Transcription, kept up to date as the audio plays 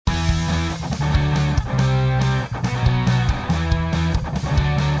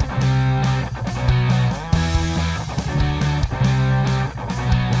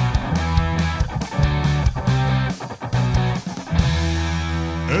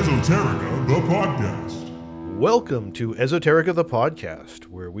Esoterica, the podcast. Welcome to Esoterica the Podcast,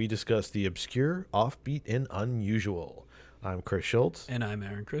 where we discuss the obscure, offbeat, and unusual. I'm Chris Schultz. And I'm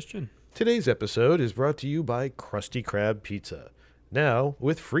Aaron Christian. Today's episode is brought to you by Krusty Krab Pizza. Now,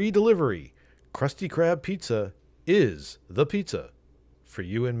 with free delivery, Krusty Krab Pizza is the pizza for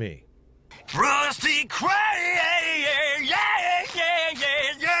you and me. Krusty Krab,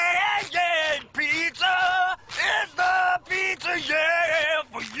 pizza is the pizza, yeah,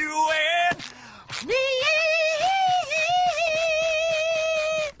 for you and me.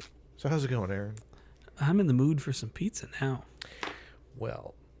 So how's it going, Aaron? I'm in the mood for some pizza now.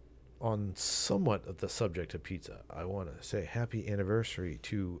 Well, on somewhat of the subject of pizza, I want to say happy anniversary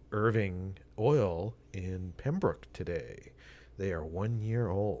to Irving Oil in Pembroke today. They are 1 year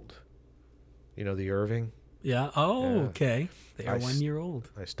old. You know the Irving? Yeah. Oh, Yeah. okay. They are I 1 year old.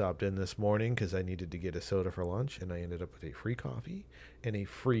 I stopped in this morning because I needed to get a soda for lunch, and I ended up with a free coffee and a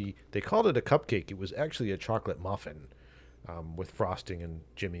free, they called it a cupcake. It was actually a chocolate muffin with frosting and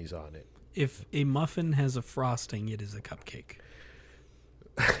jimmies on it. If a muffin has a frosting, it is a cupcake.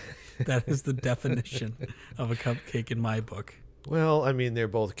 That is the definition of a cupcake in my book. Well, I mean, they're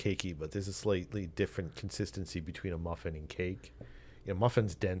both cakey, but there's a slightly different consistency between a muffin and cake. You know,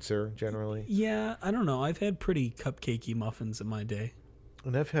 muffin's denser generally, Yeah, I don't know. I've had pretty cupcakey muffins in my day.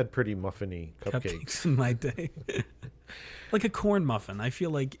 and I've had pretty muffiny cupcakes. In my day. Like a corn muffin. I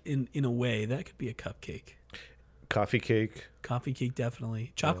feel like in a way that could be a cupcake. Coffee cake. Coffee cake,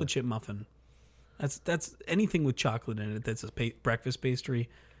 definitely. Chocolate chip muffin. That's anything with chocolate in it. That's a breakfast pastry.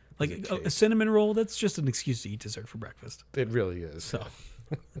 Like a cinnamon roll. That's just an excuse to eat dessert for breakfast. It really is. So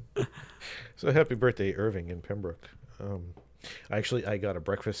So happy birthday, Irving in Pembroke. I got a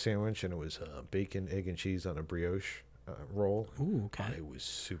breakfast sandwich, and it was bacon, egg, and cheese on a brioche roll. ooh, okay. It was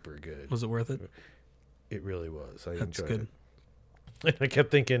super good. Was it worth it? It really was. I That's enjoyed good. it. And I kept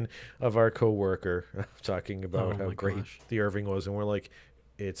thinking of our coworker talking about Oh how my great gosh. the Irving was, and we're like,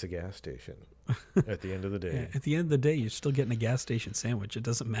 it's a gas station at the end of the Yeah, day, at the end of the day, you're still getting a gas station sandwich. It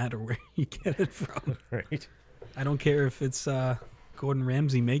doesn't matter where you get it from. right? I don't care if it's Gordon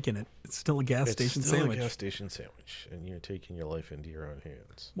Ramsay making it. It's still a gas It's station still sandwich, a gas station sandwich, and you're taking your life into your own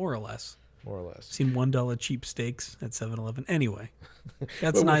hands, more or less. more or less. Seen $1 cheap steaks at 7-Eleven. Anyway,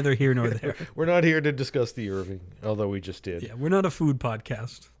 that's neither here nor there. We're not here to discuss the Irving, although we just did. Yeah, we're not a food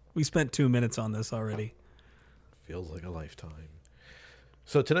podcast. We spent 2 minutes on this already. Feels like a lifetime.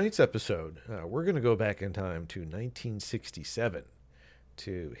 So tonight's episode, we're going to go back in time to 1967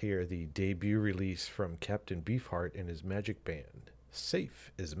 to hear the debut release from Captain Beefheart and his magic band,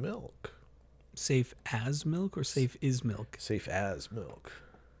 Safe as Milk. Safe as milk or safe is milk? Safe as Milk.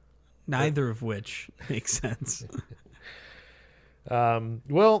 Neither of which makes sense.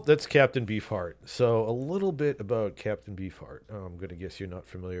 Well, that's Captain Beefheart. So a little bit about Captain Beefheart. I'm going to guess you're not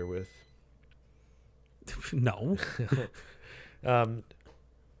familiar with. No,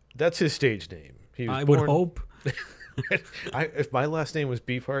 That's his stage name. He was I born, would hope. if my last name was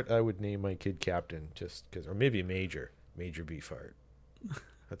Beefheart, I would name my kid Captain, just because, or maybe Major Beefheart.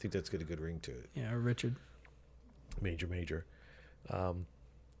 I think that's got a good ring to it. Yeah, Richard. Major.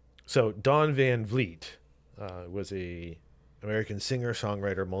 So Don Van Vliet was a American singer,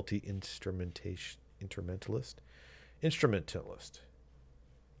 songwriter, instrumentalist,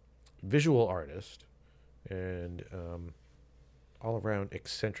 visual artist, and all-around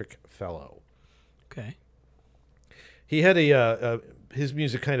eccentric fellow. Okay. He had his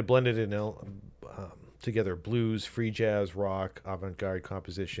music kind of blended in together blues, free jazz, rock, avant-garde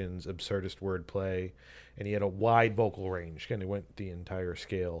compositions, absurdist wordplay, and he had a wide vocal range. Kind of went the entire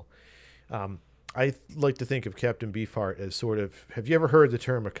scale. I like to think of Captain Beefheart as sort of. Have you ever heard the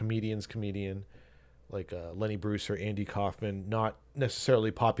term a comedian's comedian? Like Lenny Bruce or Andy Kaufman, not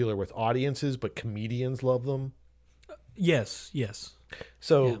necessarily popular with audiences, but comedians love them. Yes.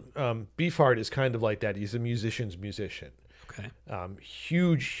 So Beefheart is kind of like that. He's a musician's musician. Okay.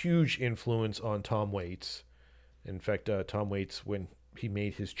 Huge influence on Tom Waits. In fact, Tom Waits, when he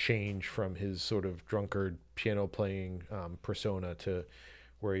made his change from his sort of drunkard piano playing persona to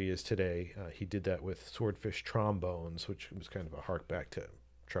where he is today, he did that with Swordfish Trombones, which was kind of a hark back to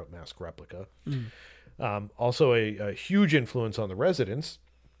Trout Mask Replica. Also a huge influence on the Residents.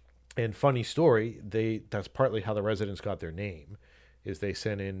 And funny story, that's partly how the Residents got their name, is they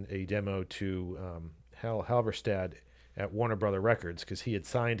sent in a demo to Hal Halverstad at Warner Brother Records because he had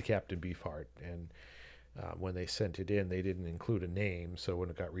signed Captain Beefheart, and when they sent it in, they didn't include a name, so when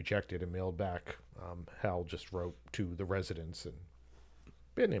it got rejected and mailed back, Hal just wrote to the Residents, and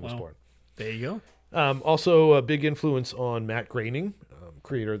band name was born. There you go. Also, a big influence on Matt Groening,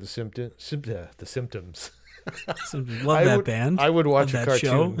 creator of the Symptoms. Simpsons. Love that band. I would watch a Love that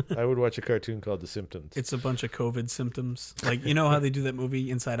show. cartoon. I would watch a cartoon called The Symptoms. It's a bunch of COVID symptoms. Like, you know how they do that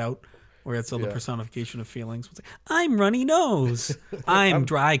movie Inside Out, where it's all the Yeah. personification of feelings. It's like, I'm runny nose. I'm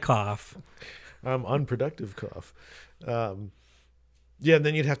dry cough. Unproductive cough. Yeah, and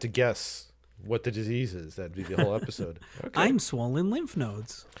then you'd have to guess what the disease is. That'd be the whole episode. Okay. I'm swollen lymph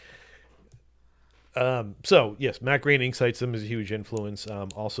nodes. So yes, Matt Groening cites them as a huge influence.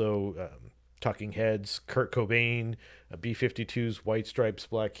 Also, Talking Heads, Kurt Cobain, B-52s, White Stripes,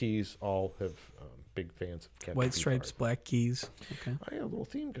 Black Keys, all have big fans of Captain White Stripes, Black Keys. Okay. I got a little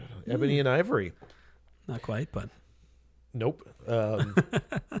theme going on. Ebony and Ivory. Not quite, but Nope.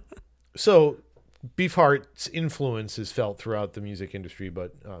 So Beefheart's influence is felt throughout the music industry,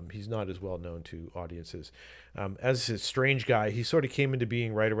 but he's not as well known to audiences. As a strange guy, he sort of came into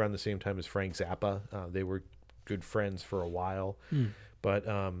being right around the same time as Frank Zappa. They were good friends for a while, but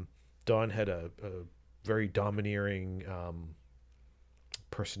Don had a very domineering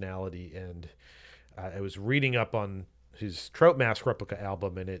personality, and I was reading up on his Trout Mask Replica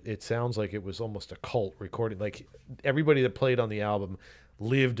album, and it sounds like it was almost a cult recording. Like everybody that played on the album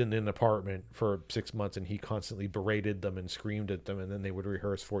lived in an apartment for 6 months, and he constantly berated them and screamed at them, and then they would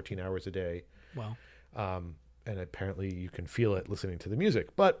rehearse 14 hours a day. wow. And apparently you can feel it listening to the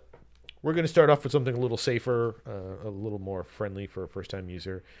music. But we're going to start off with something a little safer, a little more friendly for a first-time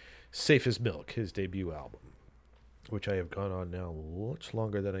user. Safe as Milk, his debut album, which I have gone on now much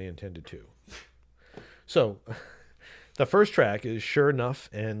longer than I intended to. So the first track is Sure Enough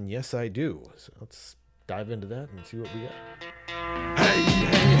and Yes I Do. So let's dive into that and see what we got. Hey,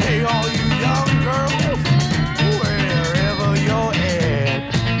 hey, hey, all you young girls, wherever you're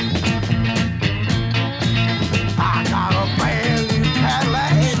at. I got a brand new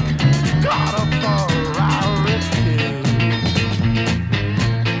Cadillac, got a Ferrari too.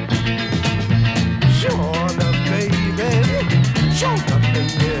 Sure enough, baby, sure enough, and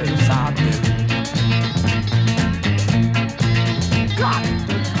yes, I do. Got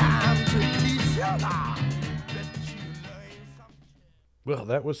the time to teach you now. Bet you learn something. Well,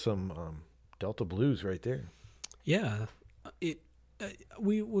 that was some Delta Blues right there. Yeah.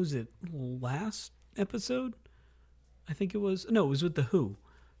 What was it last episode? I think it was. No, it was with The Who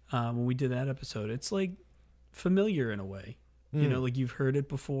when we did that episode. It's like familiar in a way. You know, like you've heard it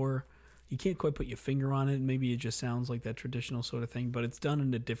before. You can't quite put your finger on it. Maybe it just sounds like that traditional sort of thing, but it's done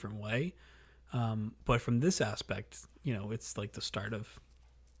in a different way. But from this aspect, you know, it's like the start of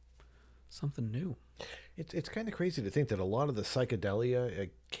something new. It's kind of crazy to think that a lot of the psychedelia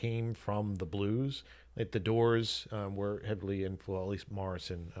came from the blues. Like the Doors were heavily influenced, at least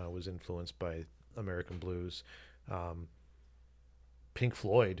Morrison was influenced by American blues. Pink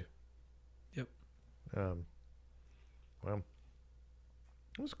Floyd. Yep. Well,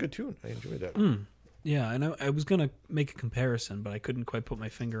 it was a good tune. I enjoyed that. Yeah, and I was going to make a comparison, but I couldn't quite put my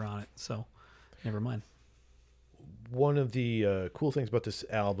finger on it, so never mind. One of the cool things about this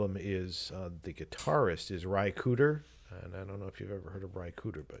album is the guitarist is Ry Cooder. And I don't know if you've ever heard of Ry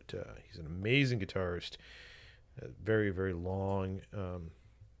Cooder, but he's an amazing guitarist. A very, very long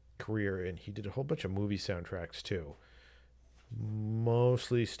career, and he did a whole bunch of movie soundtracks too.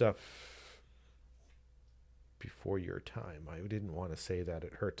 Mostly stuff before your time. I didn't want to say that.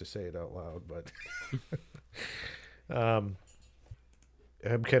 It hurt to say it out loud, but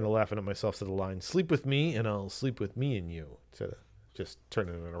I'm kind of laughing at myself to the line, sleep with me and I'll sleep with me and you. Instead of just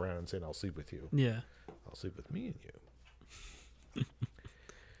turning it around and saying, I'll sleep with you. Yeah. I'll sleep with me and you.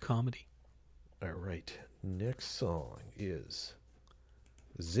 Comedy. All right. Next song is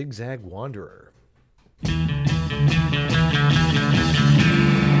Zigzag Wanderer.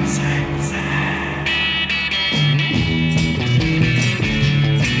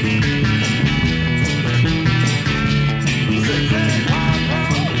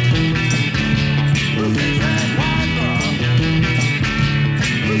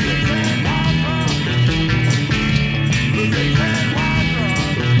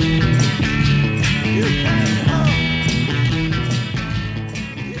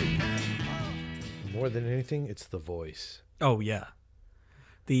 More than anything, it's the voice. Oh yeah.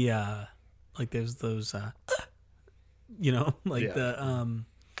 The like there's those you know, like Yeah. the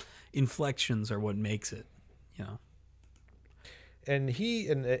inflections are what makes it, you know. And he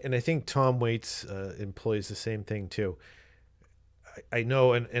and I think Tom Waits employs the same thing too. I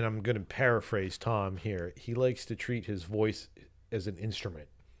know, and I'm going to paraphrase Tom here. He likes to treat his voice as an instrument.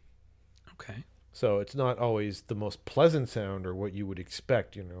 Okay. So it's not always the most pleasant sound or what you would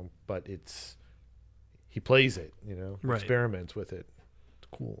expect, you know, but he plays it, you know, Right. experiments with it. It's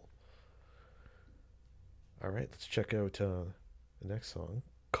cool. All right, let's check out the next song,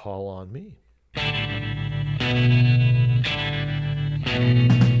 Call on Me.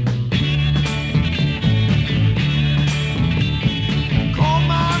 Call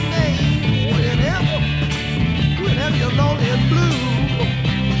my name whenever you're lonely and blue.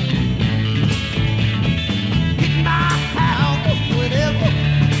 Hit my house whenever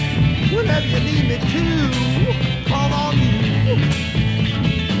you need me to. Call on you.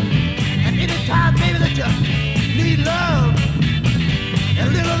 And anytime, baby, that you need love and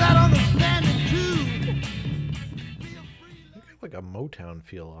a little of that understanding too. Feel free. Like a Motown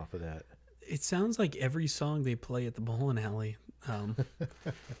feel off of that. It sounds like every song they play at the bowling alley. I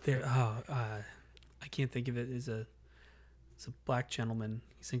can't think of it. It's a black gentleman.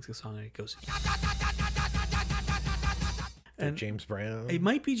 He sings a song and it goes. And James Brown. it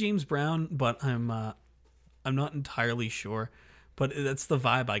might be James Brown, but I'm not entirely sure. But that's the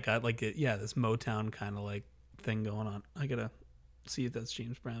vibe I got. Like, this Motown kind of like thing going on. I gotta see if that's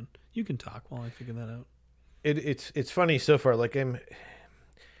James Brown. You can talk while I figure that out. It's funny so far. Like the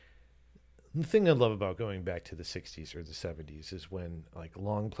thing I love about going back to the 60s or the 70s is when like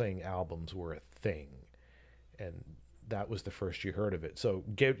long playing albums were a thing, and that was the first you heard of it. So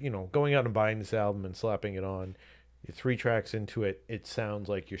going out and buying this album and slapping it on, you're 3 tracks into it, it sounds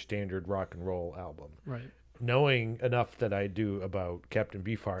like your standard rock and roll album. Right. Knowing enough that I do about Captain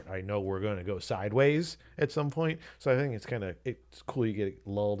Beefheart, I know we're going to go sideways at some point. So I think it's cool you get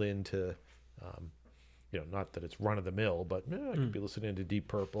lulled into, not that it's run of the mill, but I could be listening to Deep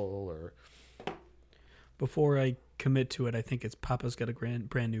Purple or. Before I commit to it, I think it's Papa's Got a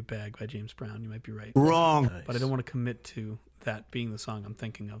Brand New Bag by James Brown. You might be right. Wrong. Nice. But I don't want to commit to that being the song I'm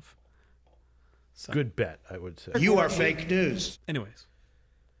thinking of. So, Good bet, I would say. You are fake news. anyways.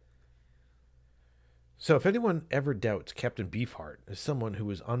 So if anyone ever doubts Captain Beefheart as someone who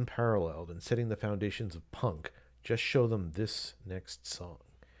is unparalleled in setting the foundations of punk, just show them this next song.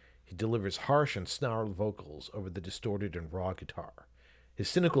 He delivers harsh and snarled vocals over the distorted and raw guitar. His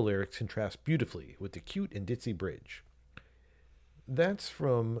cynical lyrics contrast beautifully with the cute and ditzy bridge. That's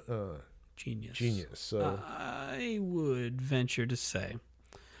from Genius. Genius. So I would venture to say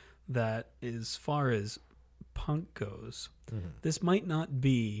that as far as punk goes, this might not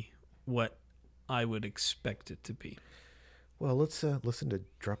be what I would expect it to be. well, let's listen to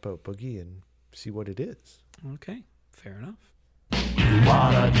Dropout Boogie and see what it is. Okay, fair enough. You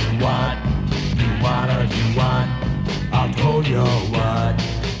wanna do what? You wanna do what? I told you what?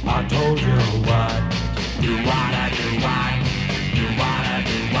 I told you what? You wanna do what? You wanna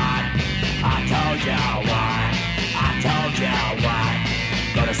do what? I told you what? I told you what?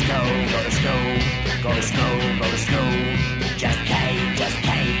 Go to school, go to school, go to school, go to school. Just came, just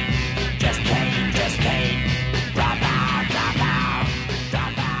came, just came, just came. Drop out, drop out,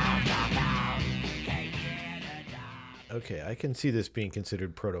 drop out, drop out. Can't get a job. Okay, I can see this being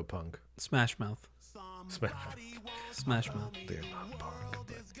considered proto-punk. Smash Mouth. Smash. Smash Mouth. They're not punk,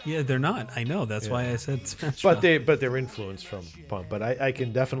 Yeah, they're not. I know. That's why I said Smash but Mouth. they're influenced from punk. But I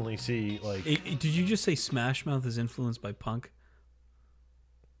can definitely see like Did you just say Smash Mouth is influenced by punk?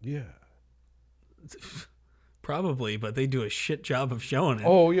 yeah. Probably, but they do a shit job of showing it.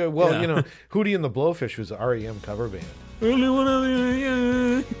 Oh yeah, well Yeah. Hootie and the Blowfish was an REM cover band.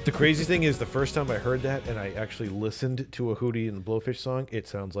 Yeah. The crazy thing is, the first time I heard that and I actually listened to a Hootie and the Blowfish song, it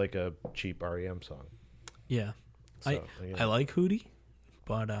sounds like a cheap REM song. Yeah. So, I like Hootie,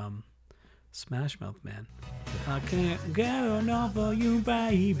 but Smash Mouth, man. I can't get enough of you,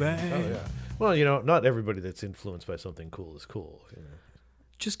 baby. Oh yeah. Well, not everybody that's influenced by something cool is cool.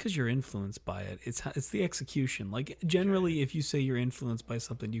 Just because you're influenced by it, it's the execution. Like, generally, if you say you're influenced by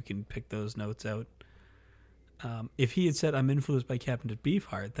something, you can pick those notes out. If he had said, I'm influenced by Captain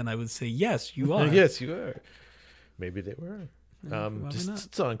Beefheart, then I would say, yes, you are. Yes, you are. Maybe they were. Probably not. This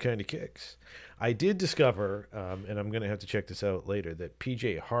song kind of kicks. I did discover, and I'm going to have to check this out later, that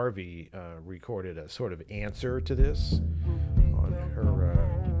PJ Harvey recorded a sort of answer to this on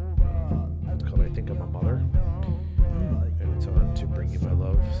her, it's called I Think I'm a Mother. And it's on To Bring You My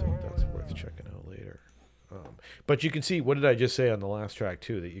Love, so that's worth checking out later. But you can see, what did I just say on the last track,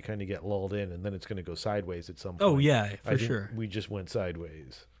 too, that you kind of get lulled in, and then it's going to go sideways at some point. Oh, yeah, I for think sure. We just went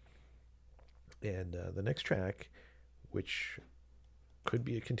sideways. And the next track, which could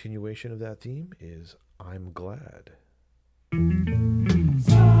be a continuation of that theme, is I'm Glad.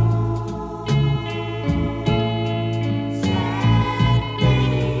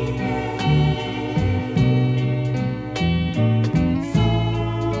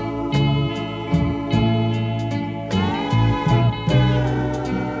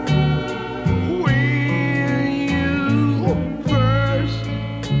 When you first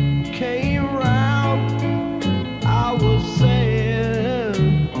came round, I was saying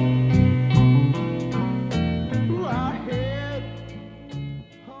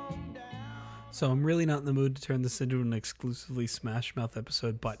So I'm really not in the mood to turn this into an exclusively Smash Mouth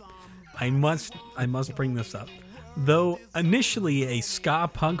episode, but I must bring this up. Though initially a ska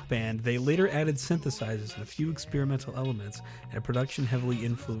punk band, they later added synthesizers and a few experimental elements, and a production heavily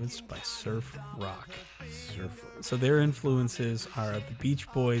influenced by surf rock. So their influences are the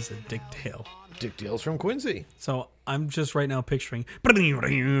Beach Boys and Dick Dale. Dick Dale's from Quincy. So I'm just right now picturing,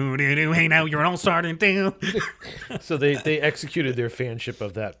 hey now you're all starting to. So they executed their fanship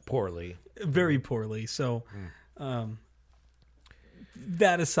of that poorly. Very poorly. So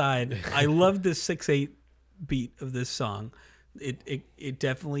that aside, I love this 6/8 beat of this song. It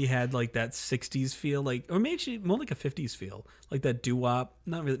definitely had like that 60s feel, like, or maybe actually more like a 50s feel, like that doo-wop.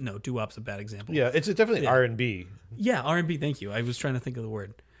 Not really, no, doo-wop's a bad example. Yeah, it's definitely R&B. Yeah, R&B, thank you. I was trying to think of the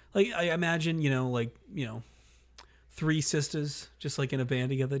word. Like, I imagine, three sisters just like in a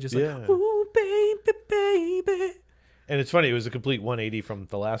band together, just like, ooh, baby, baby. And it's funny, it was a complete 180 from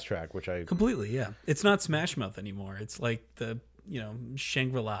the last track, which I... Completely, yeah. It's not Smash Mouth anymore. It's like the,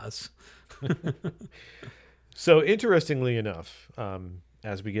 Shangri-La's. So, interestingly enough,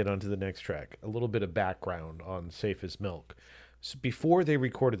 as we get onto the next track, a little bit of background on Safe as Milk. So before they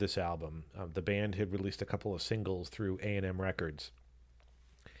recorded this album, the band had released a couple of singles through A&M Records,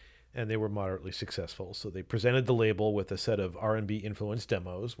 and they were moderately successful. So they presented the label with a set of R&B influenced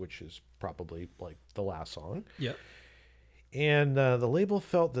demos, which is probably like the last song. Yep. And the label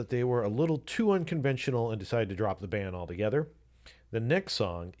felt that they were a little too unconventional and decided to drop the band altogether. The next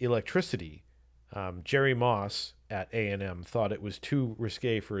song, Electricity, Jerry Moss at A&M thought it was too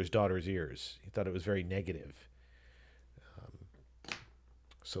risque for his daughter's ears. He thought it was very negative.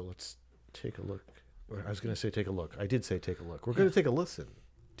 So let's take a look. I was going to say take a look. I did say take a look. We're going to take a listen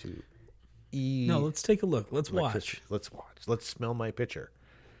to No, let's take a look. Let's watch. Let's watch. Let's smell my picture.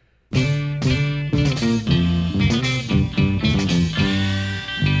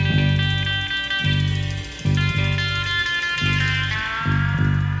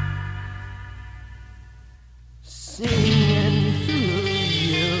 Singing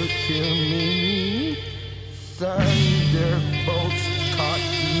you to me, thunderbolts caught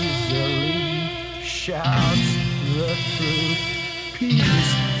easily, shouts the truth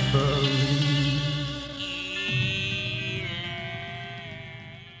peacefully.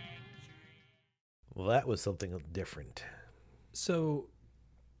 Well, that was something different. So,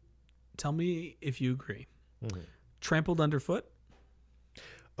 tell me if you agree. Trampled Underfoot?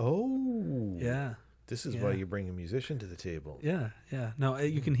 Oh. Yeah. This is why you bring a musician to the table. Yeah, yeah. No,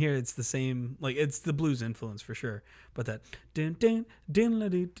 you can hear it's the same, like, it's the blues influence for sure. But that din din din la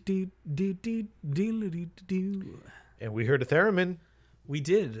dee dee dee dee dee la dee dee. And we heard a theremin. We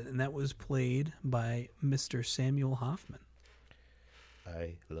did, and that was played by Mr. Samuel Hoffman.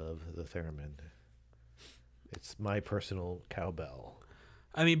 I love the theremin. It's my personal cowbell.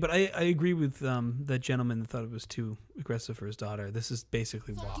 I mean, but I agree with that gentleman that thought it was too aggressive for his daughter. This is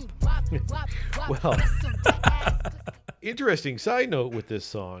basically WAP. Well, interesting side note with this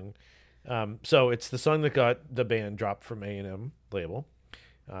song. So it's the song that got the band dropped from A&M label.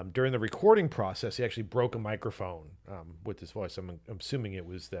 During the recording process, he actually broke a microphone with his voice. I'm assuming it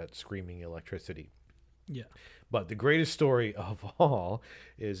was that screaming Electricity. Yeah. But the greatest story of all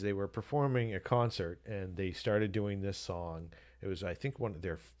is they were performing a concert and they started doing this song. It was, I think, one of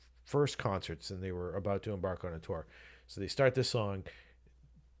their first concerts, and they were about to embark on a tour. So they start this song.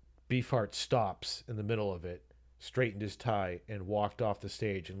 Beefheart stops in the middle of it, straightened his tie, and walked off the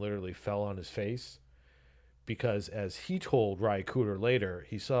stage and literally fell on his face. Because as he told Ry Cooder later,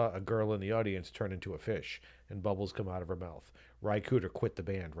 he saw a girl in the audience turn into a fish and bubbles come out of her mouth. Ry Cooder quit the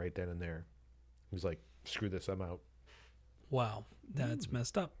band right then and there. He was like, screw this, I'm out. Wow, that's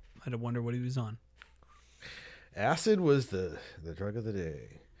messed up. I'd wonder what he was on. Acid was the drug of the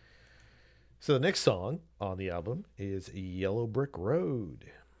day. So the next song on the album is Yellow Brick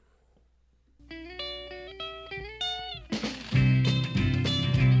Road.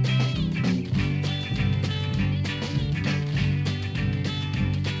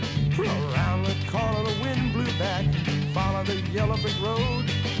 Around the corner the wind blew back, follow the yellow brick road.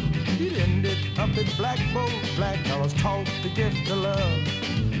 It ended up at Black Boat. Black fellas taught the gift of love.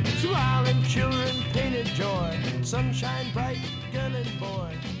 Smiling children painted joy. Sunshine bright, girl and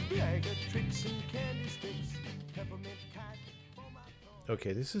boy. Bag of tricks and candy sticks. Peppermint kite for my thorn.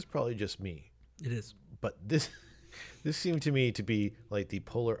 Okay, this is probably just me, It is. but this seemed to me to be like the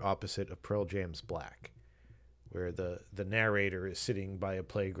polar opposite of Pearl Jam's Black, where the narrator is sitting by a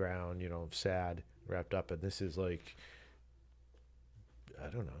playground, sad, wrapped up, and this is like, I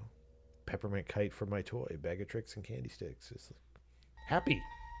don't know, peppermint kite for my toy, bag of tricks and candy sticks. It's happy.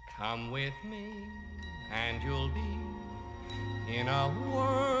 Come with me, and you'll be in a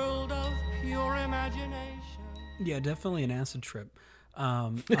world of pure imagination. Yeah, definitely an acid trip.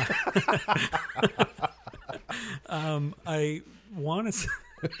 I want to.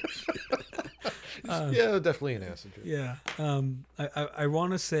 Yeah, definitely an acid trip. Yeah. I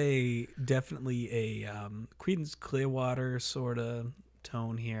want to say definitely a Creedence Clearwater sort of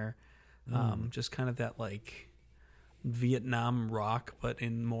tone here. Just kind of that like Vietnam rock, but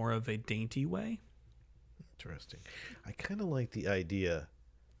in more of a dainty way. Interesting. I kind of like the idea,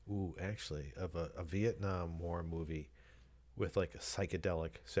 actually, of a Vietnam War movie with like a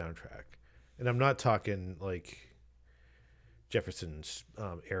psychedelic soundtrack. And I'm not talking like Jefferson's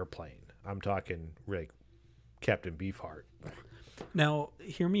Airplane. I'm talking like Captain Beefheart. Now,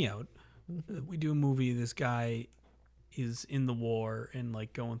 hear me out. We do a movie. This guy is in the war and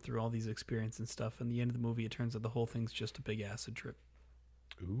like going through all these experiences and stuff. And the end of the movie, it turns out the whole thing's just a big acid trip.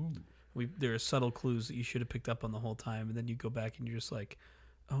 Ooh. There are subtle clues that you should have picked up on the whole time, and then you go back and you're just like,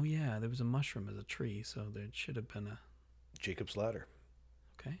 oh yeah, there was a mushroom as a tree, so there should have been a Jacob's Ladder.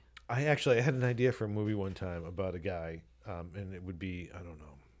 okay. I had an idea for a movie one time about a guy, and it would be, I don't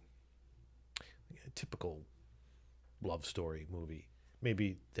know, a typical love story movie,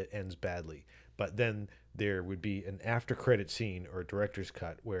 maybe that ends badly. But then there would be an after credit scene or a director's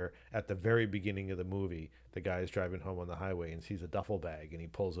cut where at the very beginning of the movie, the guy is driving home on the highway and sees a duffel bag and he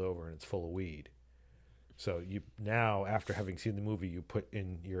pulls over and it's full of weed. So you now, after having seen the movie, you put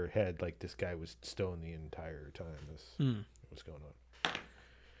in your head like this guy was stoned the entire time. What's going on?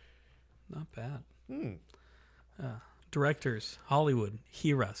 Not bad. Directors, Hollywood,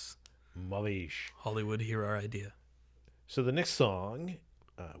 hear us. Malish. Hollywood, hear our idea. So the next song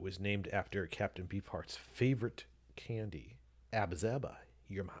was named after Captain Beefheart's favorite candy, Abba Zaba,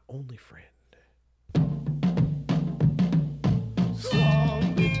 You're My Only Friend.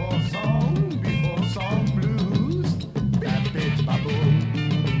 Song before song blues. Bap bit baboom.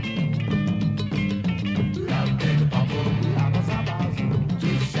 Bap bit baboom. Abba zaba zoom.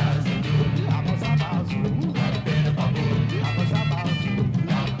 Just as a do. Abba zaba zoom. Bap bit baboom. Abba zaba zoom.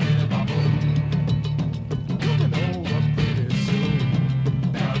 Bap bit baboom. Coming over pretty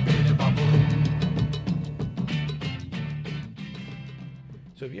soon. Bap bit baboom.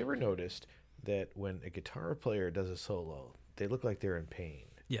 So have you ever noticed that when a guitar player does a solo, they look like they're in pain?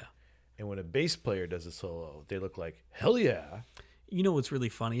 Yeah. And when a bass player does a solo, they look like, hell yeah. You know what's really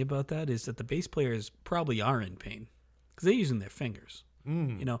funny about that is that the bass players probably are in pain because they're using their fingers.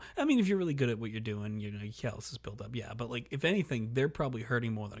 You know, I mean, if you're really good at what you're doing, you know, your callus is built up. Yeah, but like, if anything, they're probably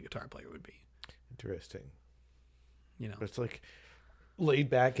hurting more than a guitar player would be. Interesting. You know, But it's like laid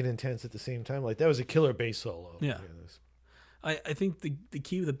back and intense at the same time. Like that was a killer bass solo. Yeah. I think the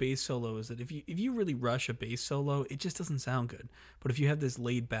key with the bass solo is that if you really rush a bass solo, it just doesn't sound good. But if you have this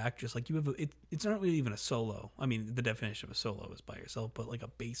laid back, just like you have, it's not really even a solo. I mean, the definition of a solo is by yourself, but like a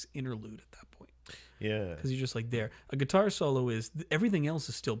bass interlude at that point. Yeah. Because you're just like there. A guitar solo is everything else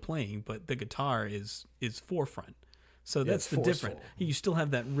is still playing, but the guitar is forefront. So that's the difference. You still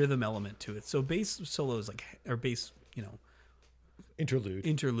have that rhythm element to it. So bass solos or bass, you know,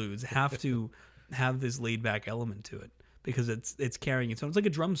 interludes have to have this laid back element to it. Because it's carrying its own. It's like a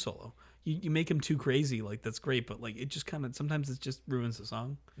drum solo. You make them too crazy, like that's great, but like it just kind of sometimes it just ruins the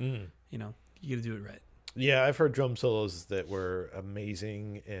song. You know, you got to do it right. Yeah, I've heard drum solos that were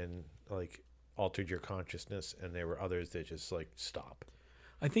amazing and like altered your consciousness, and there were others that just like stop.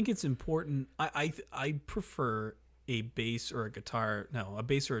 I think it's important. I prefer a bass or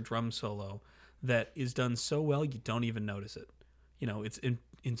a drum solo that is done so well you don't even notice it. You know, it's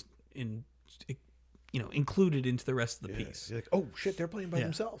included into the rest of the piece. You're like, oh shit, they're playing by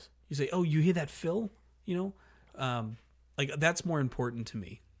themselves. You say, oh, you hear that fill? You know, like that's more important to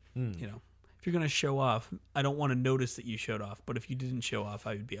me. You know, if you're gonna show off, I don't want to notice that you showed off. But if you didn't show off,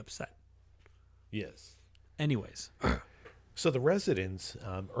 I would be upset. Yes. Anyways, so the Residents,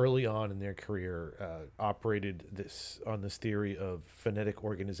 early on in their career, operated on this theory of phonetic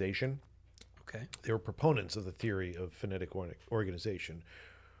organization. okay. They were proponents of the theory of phonetic organization,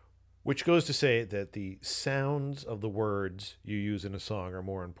 which goes to say that the sounds of the words you use in a song are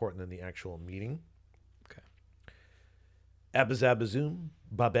more important than the actual meaning. Okay. Abazabazoom,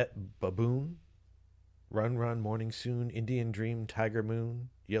 Babette Baboon, Run Run Morning Soon, Indian Dream, Tiger Moon,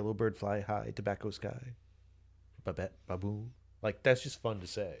 Yellow Bird Fly High, Tobacco Sky, Babette Baboon. Like, that's just fun to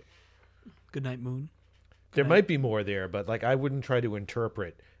say. Good night, moon. There might be more there, but like I wouldn't try to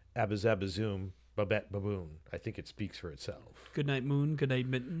interpret Abazabazoom, Babette Baboon. I think it speaks for itself. Good night, moon. Good night,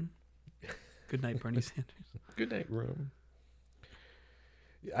 mitten. Good night, Bernie Sanders. Good night, room.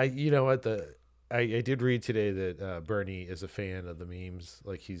 You know what, I did read today that Bernie is a fan of the memes.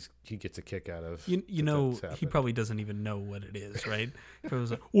 Like he gets a kick out of. You know, that's he happened. probably doesn't even know what it is, right? He probably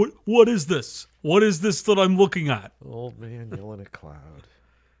was like, what is this? What is this that I'm looking at? Old man yelling at cloud.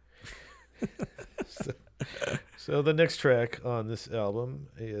 So the next track on this album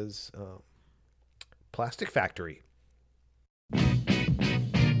is Plastic Factory.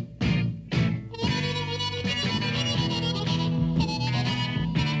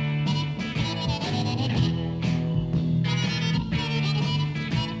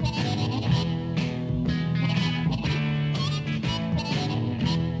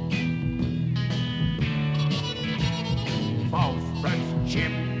 Phosphorus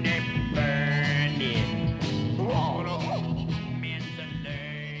chimney burning, water men's a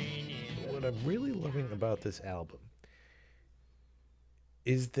learning. What I'm really loving about this album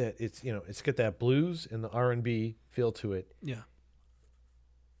is that it's got that blues and the R&B feel to it. Yeah.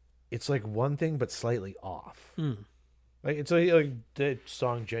 It's like one thing but slightly off. Hmm. Like it's like that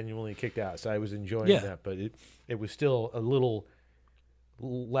song genuinely kicked ass. I was enjoying Yeah. that, but it was still a little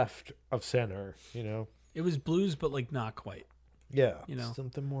left of center, you know. It was blues, but like not quite. Yeah, You know.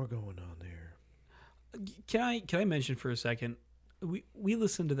 something more going on there. Can I mention for a second? We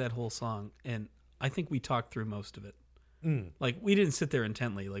listened to that whole song, and I think we talked through most of it. Like we didn't sit there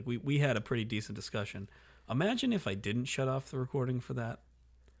intently. Like we had a pretty decent discussion. Imagine if I didn't shut off the recording for that.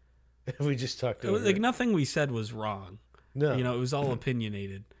 We just talked It over was, like it. nothing we said was wrong. No, You know, it was all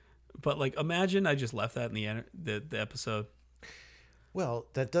opinionated. But like, imagine I just left that in the episode. Well,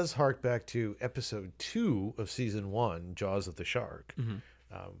 that does hark back to episode 2 of season 1, Jaws of the Shark,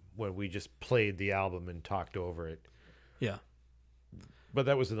 when we just played the album and talked over it. Yeah, But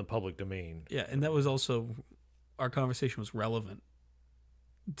that was in the public domain. yeah, and that was also our conversation was relevant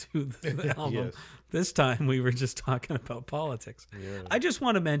to the album. Yes. This time we were just talking about politics. Yeah. I just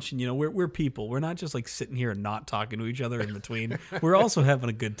want to mention, you know, we're people. We're not just like sitting here and not talking to each other in between. We're also having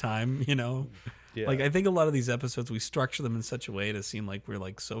a good time, you know. Yeah. Like I think a lot of these episodes we structure them in such a way to seem like we're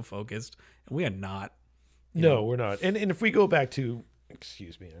like so focused, and we are not. No, we're not. And if we go back to,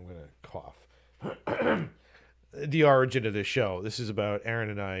 excuse me, I'm going to cough. The origin of this show. This is about Aaron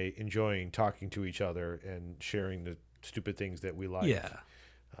and I enjoying talking to each other and sharing the stupid things that we like. Yeah.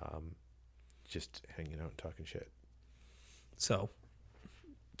 Just hanging out and talking shit. So,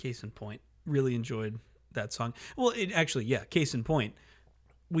 case in point, really enjoyed that song. Well, it actually, yeah, case in point,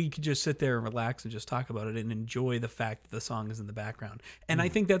 we could just sit there and relax and just talk about it and enjoy the fact that the song is in the background. And I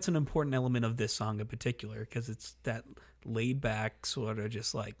think that's an important element of this song in particular because it's that laid back sort of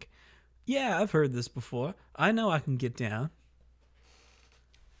just like, yeah, I've heard this before. I know I can get down.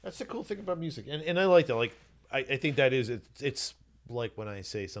 That's the cool thing about music. And I like that. Like, I think that is, it's like when I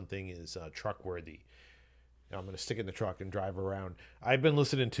say something is truck worthy. I'm going to stick it in the truck and drive around. I've been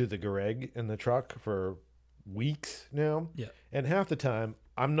listening to the Greg in the truck for weeks now. Yeah. And half the time,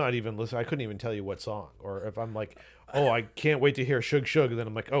 I'm not even listening. I couldn't even tell you what song. Or if I'm like, oh, I can't wait to hear Shug Shug. And then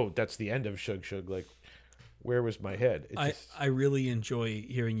I'm like, oh, that's the end of Shug Shug. Like, where was my head? It just, I really enjoy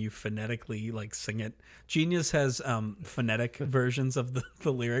hearing you phonetically like sing it. Genius has phonetic versions of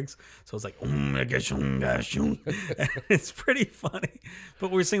the lyrics, so it's like it's pretty funny. But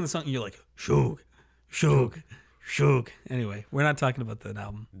we're singing the song, and you're like shug, shug, shug. Anyway, we're not talking about that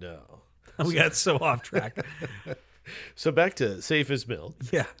album. no. We got so off track. So back to Safe as Milk.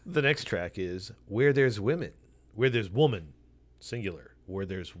 Yeah, The next track is Where There's Women. Where There's Woman. Singular. Where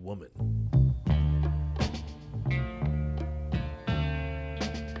There's Woman.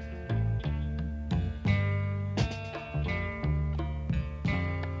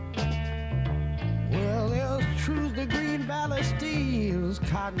 Well, there's truth, the Green Valley Steels,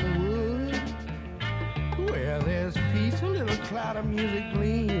 Cottonwood. Where there's peace, a little cloud of music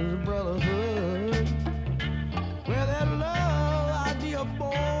gleams, brotherhood. Where there's love, I'd be a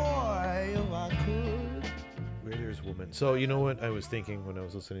boy if I could. Where There's Woman. So, you know what I was thinking when I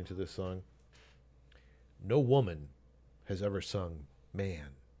was listening to this song? No woman has ever sung man.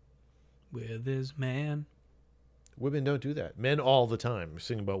 where there's man. Women don't do that. Men all the time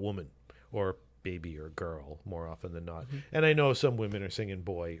sing about woman or baby or girl more often than not. And I know some women are singing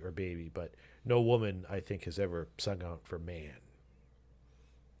boy or baby, but no woman, I think, has ever sung out for man.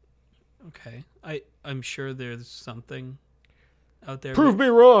 Okay, I'm sure there's something out there. Prove me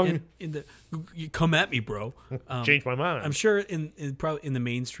wrong. in the you come at me, bro. Change my mind. I'm sure in probably in the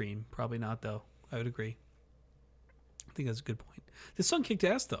mainstream, probably not though. I would agree. I think that's a good point. This song kicked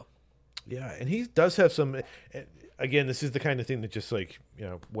ass though. Yeah, and he does have some. Again, this is the kind of thing that just like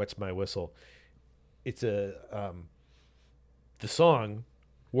wets my whistle. It's a the song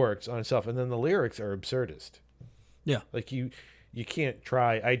works on itself, and then the lyrics are absurdist. Yeah, Like you you can't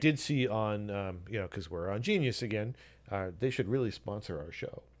try. I did see on, because we're on Genius again. They should really sponsor our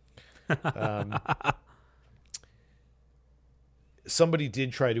show. Somebody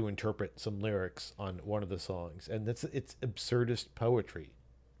did try to interpret some lyrics on one of the songs, and it's absurdist poetry.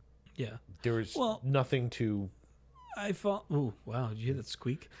 Yeah. There was Well- nothing to. I fall. Oh, wow. Did you hear that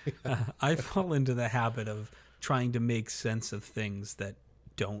squeak? I fall into the habit of trying to make sense of things that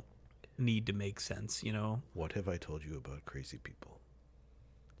don't need to make sense, you know? What have I told you about crazy people?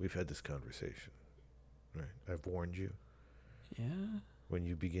 We've had this conversation. Right. I've warned you. Yeah. When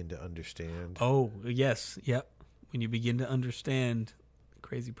you begin to understand. Oh, yes. Yep. When you begin to understand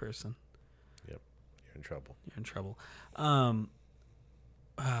crazy person, Yep. You're in trouble. you're in trouble.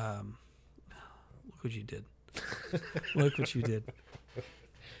 Look what you did. Look what you did.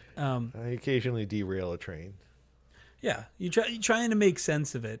 I occasionally derail a train. Yeah, you're trying to make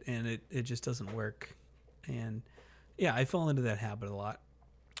sense of it, and it just doesn't work. And yeah, I fall into that habit a lot.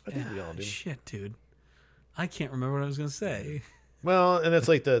 I think we all do. Shit, dude. I can't remember what I was going to say. Well, and that's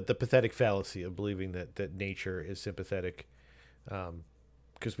like the pathetic fallacy of believing that nature is sympathetic,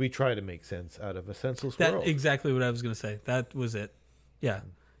 because we try to make sense out of a senseless That world. exactly what I was going to say. That was it. Yeah,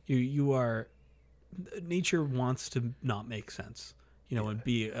 you are. Nature wants to not make sense, and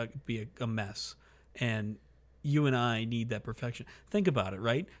be a mess, and you and I need that perfection. Think about it,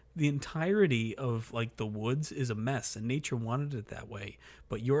 right? The entirety of like the woods is a mess, and nature wanted it that way.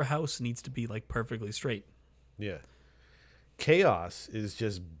 But your house needs to be like perfectly straight. Yeah. Chaos is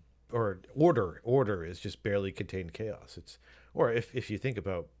just, or order is just barely contained chaos. Or if you think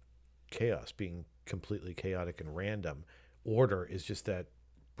about chaos being completely chaotic and random, order is just that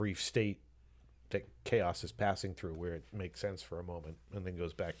brief state that chaos is passing through where it makes sense for a moment and then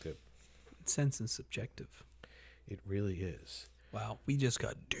goes back to. Sense and subjective. It really is. Wow, we just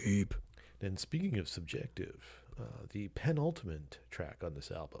got deep. And speaking of subjective, the penultimate track on this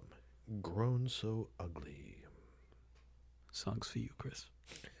album, Grown So Ugly. Songs for you, Chris.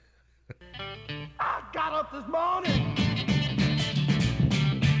 I got up this morning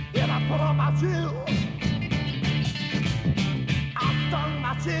and I put on my shoes. I stung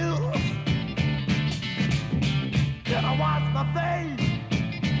my shoes. Then I washed my face.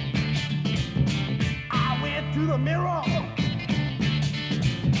 I went to the mirror.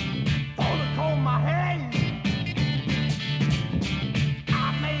 For to comb my hair.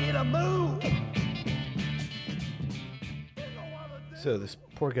 I made a move. So this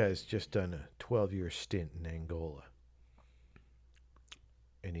poor guy's just done a 12-year stint in Angola.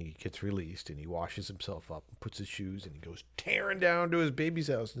 And he gets released and he washes himself up and puts his shoes and he goes tearing down to his baby's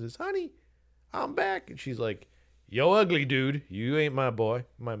house and says, "Honey, I'm back." And she's like, "Yo, ugly dude, you ain't my boy,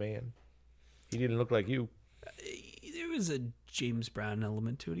 my man. He didn't look like you." There was a James Brown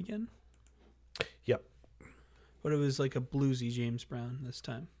element to it again, Yep. but it was like a bluesy James Brown this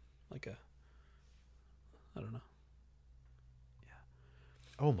time. I don't know.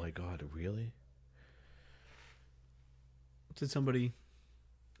 Oh my God, really? Did somebody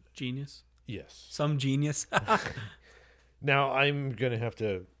genius? Yes. Some genius? Now I'm going to have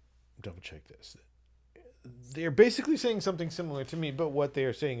to double check this. They're basically saying something similar to me, but what they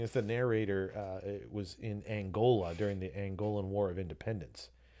are saying is the narrator was in Angola during the Angolan War of Independence.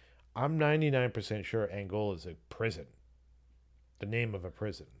 I'm 99% sure Angola is a prison. The name of a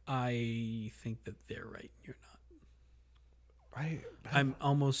prison. I think that they're right. You're not. I I'm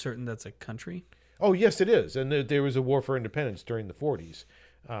almost certain that's a country. Oh, yes, it is. And there was a war for independence during the 40s.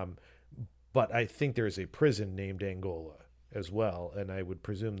 But I think there is a prison named Angola as well. And I would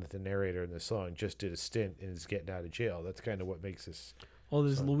presume that the narrator in the song just did a stint and is getting out of jail. That's kind of what makes this. Well,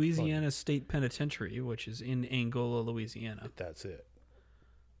 there's Louisiana State Penitentiary, which is in Angola, Louisiana. That's it.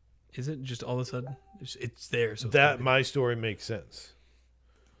 Is it just all of a sudden? It's there. So it's That gotta be- my story makes sense.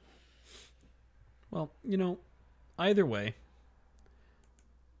 Well, either way,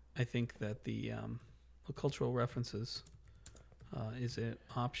 I think that the cultural references is an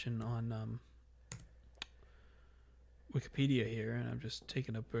option on Wikipedia here, and I'm just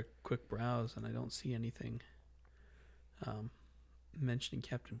taking a quick browse, and I don't see anything mentioning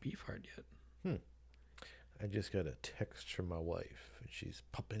Captain Beefheart yet. I just got a text from my wife. She's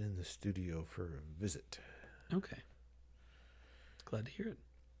popping in the studio for a visit. Okay. Glad to hear it.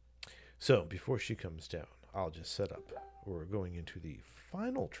 So before she comes down, I'll just set up. We're going into the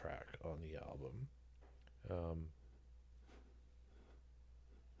final track on the album. And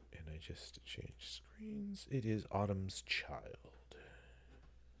I just changed screens. It is Autumn's Child.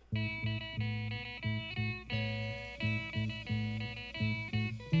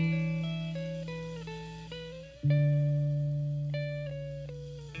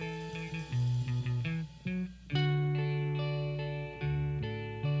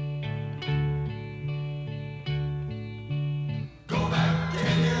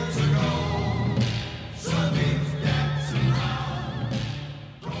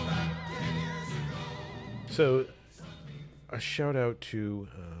 So, a shout out to.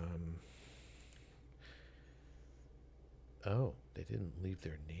 Oh, they didn't leave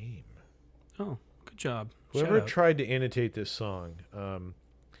their name. Oh, good job. Whoever Shout out. tried to annotate this song,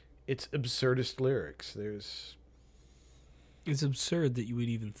 it's absurdist lyrics. It's absurd that you would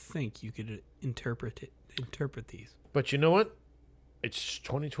even think you could interpret these. But you know what? It's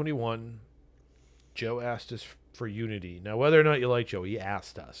 2021. Joe asked us for unity. Now, whether or not you like Joe, he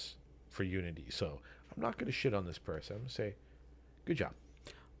asked us for unity. So I'm not going to shit on this person. I'm going to say, good job.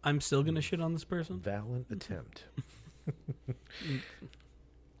 I'm still gonna shit on this person. Valiant attempt.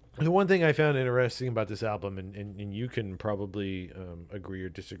 The one thing I found interesting about this album, and you can probably agree or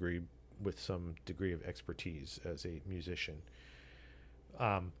disagree with some degree of expertise as a musician,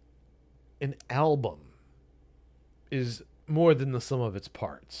 an album is more than the sum of its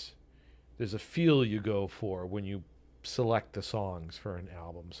parts. There's a feel you go for when you select the songs for an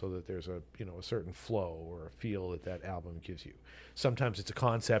album, so that there's a certain flow or a feel that album gives you. Sometimes it's a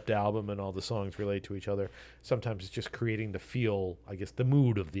concept album and all the songs relate to each other. Sometimes it's just creating the feel, I guess, the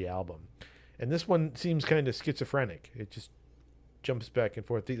mood of the album. And this one seems kind of schizophrenic. It just jumps back and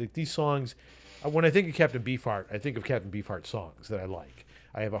forth. These songs, when I think of Captain Beefheart, I think of Captain Beefheart songs that I like.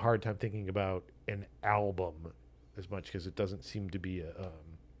 I have a hard time thinking about an album as much because it doesn't seem to be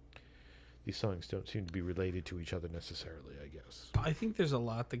these songs don't seem to be related to each other necessarily, I guess. I think there's a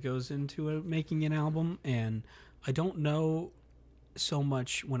lot that goes into making an album, and I don't know so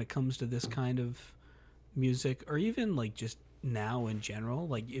much when it comes to this kind of music, or even like just now in general,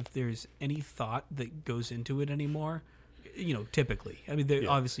 like if there's any thought that goes into it anymore. Typically, I mean,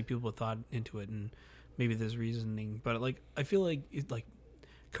 obviously people have thought into it, and maybe there's reasoning, but like I feel like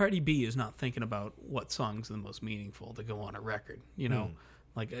Cardi B is not thinking about what songs are the most meaningful to go on a record,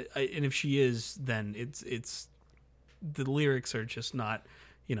 Like, and if she is, then it's the lyrics are just not,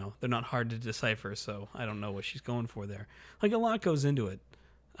 they're not hard to decipher. So I don't know what she's going for there. Like, a lot goes into it.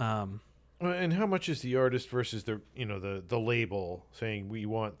 And how much is the artist versus the label saying we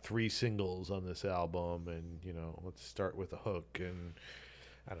want 3 singles on this album, and let's start with a hook, and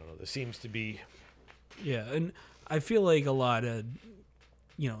I don't know. There seems to be, and I feel like a lot of,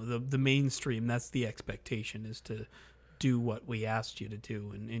 the mainstream. That's the expectation, is to do what we asked you to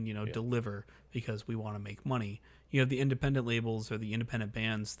do and deliver because we want to make money. You have the independent labels or the independent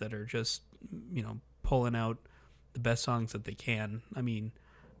bands that are just, pulling out the best songs that they can. I mean,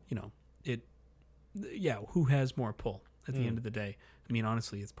 who has more pull at the end of the day? I mean,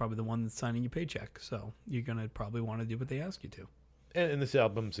 honestly, it's probably the one that's signing your paycheck. So you're going to probably want to do what they ask you to. and this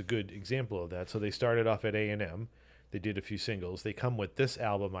album's a good example of that. So they started off at A&M. They did a few singles. They come with this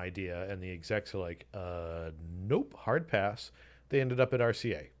album idea, and the execs are like, nope, hard pass. They ended up at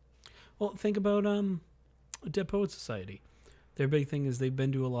RCA. Well, think about Dead Poets Society. Their big thing is they've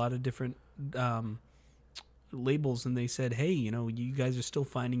been to a lot of different labels, and they said, hey, you guys are still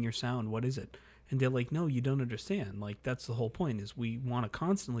finding your sound. What is it? And they're like, no, you don't understand. Like, that's the whole point, is we want to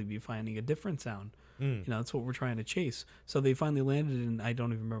constantly be finding a different sound. That's what we're trying to chase. So they finally landed in, I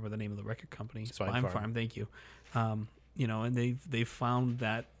don't even remember the name of the record company. Spine Farm. Thank you. And they found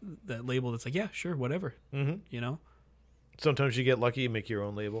that label that's like, yeah, sure, whatever. Sometimes you get lucky, you make your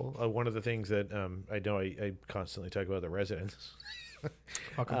own label. One of the things that I know I constantly talk about, The Residents.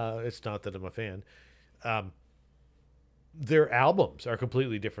 It's not that I'm a fan. Their albums are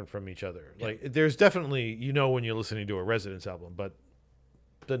completely different from each other. Yeah. Like, there's definitely, when you're listening to a Residents album, but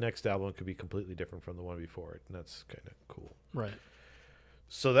the next album could be completely different from the one before it, and that's kind of cool. Right.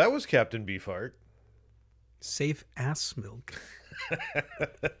 So that was Captain Beefheart. Safe ass milk.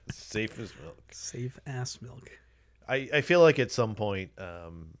 Safe as milk. Safe ass milk. I feel like at some point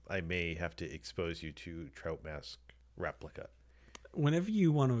I may have to expose you to Trout Mask Replica. Whenever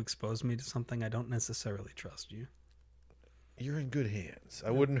you want to expose me to something, I don't necessarily trust you. You're in good hands. I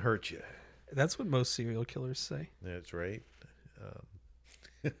wouldn't hurt you. That's what most serial killers say. That's right.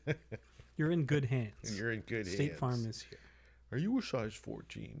 You're in good hands. You're in good hands. State Farm is here. Are you a size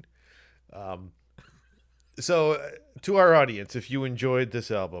 14? So, to our audience, if you enjoyed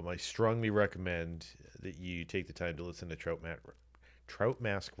this album, I strongly recommend that you take the time to listen to Trout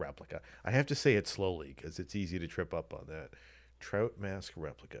Mask Replica. I have to say it slowly because it's easy to trip up on that. Trout Mask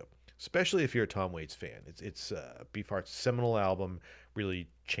Replica. Especially if you're a Tom Waits fan. It's Beefheart's seminal album, really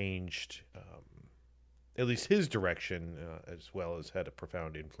changed at least his direction, as well as had a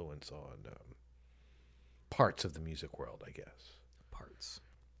profound influence on parts of the music world, I guess. Parts.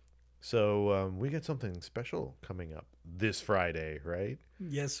 So we got something special coming up this Friday, right?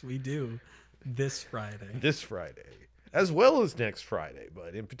 Yes, we do. This Friday. This Friday. As well as next Friday,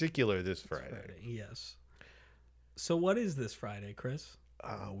 but in particular this Friday. Yes. So what is this Friday, Chris?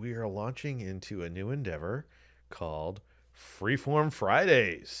 we are launching into a new endeavor called Freeform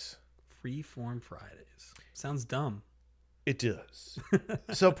Fridays. Freeform Fridays. Sounds dumb. It does.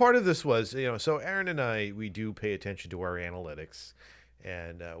 So part of this was, so Aaron and I, we do pay attention to our analytics.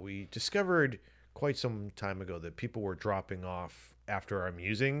 And we discovered quite some time ago that people were dropping off after our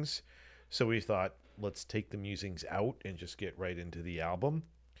musings. So we thought, let's take the musings out and just get right into the album.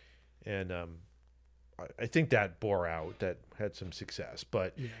 And I think that bore out, that had some success.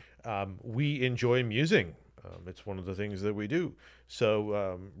 But we enjoy musing. It's one of the things that we do.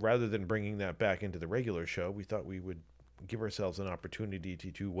 So rather than bringing that back into the regular show, we thought we would give ourselves an opportunity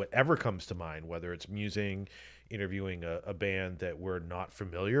to do whatever comes to mind, whether it's musing, interviewing a band that we're not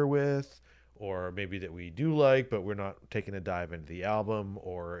familiar with, or maybe that we do like, but we're not taking a dive into the album,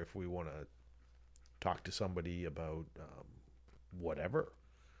 or if we want to talk to somebody about whatever.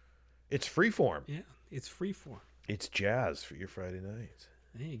 It's freeform. Yeah, it's freeform. It's jazz for your Friday nights.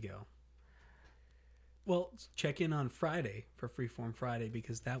 There you go. Well, check in on Friday for Freeform Friday,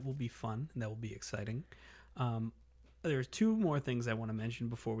 because that will be fun and that will be exciting. There's two more things I want to mention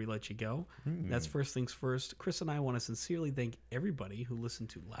before we let you go. That's first things first. Chris and I want to sincerely thank everybody who listened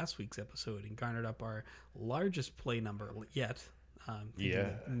to last week's episode and garnered up our largest play number yet.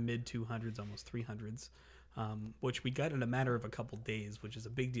 Mid 200s, almost 300s, which we got in a matter of a couple days, which is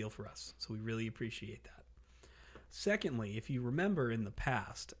a big deal for us. So we really appreciate that. Secondly, if you remember in the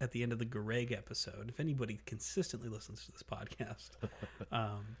past, at the end of the Greg episode, if anybody consistently listens to this podcast,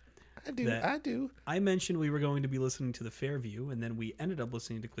 I do. I mentioned we were going to be listening to the Fairview, and then we ended up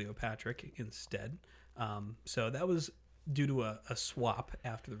listening to Cleopatra instead. So that was due to a swap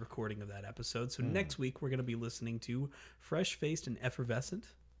after the recording of that episode. So next week, we're going to be listening to Fresh Faced and Effervescent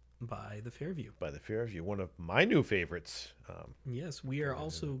by the Fairview. By the Fairview, one of my new favorites. Yes, we are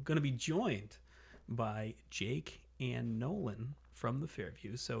also going to be joined by Jake and Nolan from the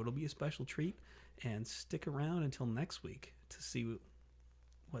Fairview. So it'll be a special treat, and stick around until next week to see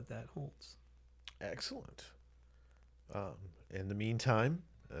what that holds. Excellent. In the meantime,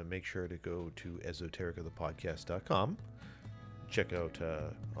 make sure to go to esotericathepodcast.com. Check out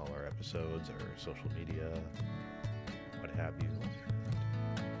all our episodes, our social media, what have you.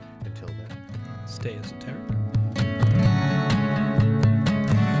 Until then, stay esoteric.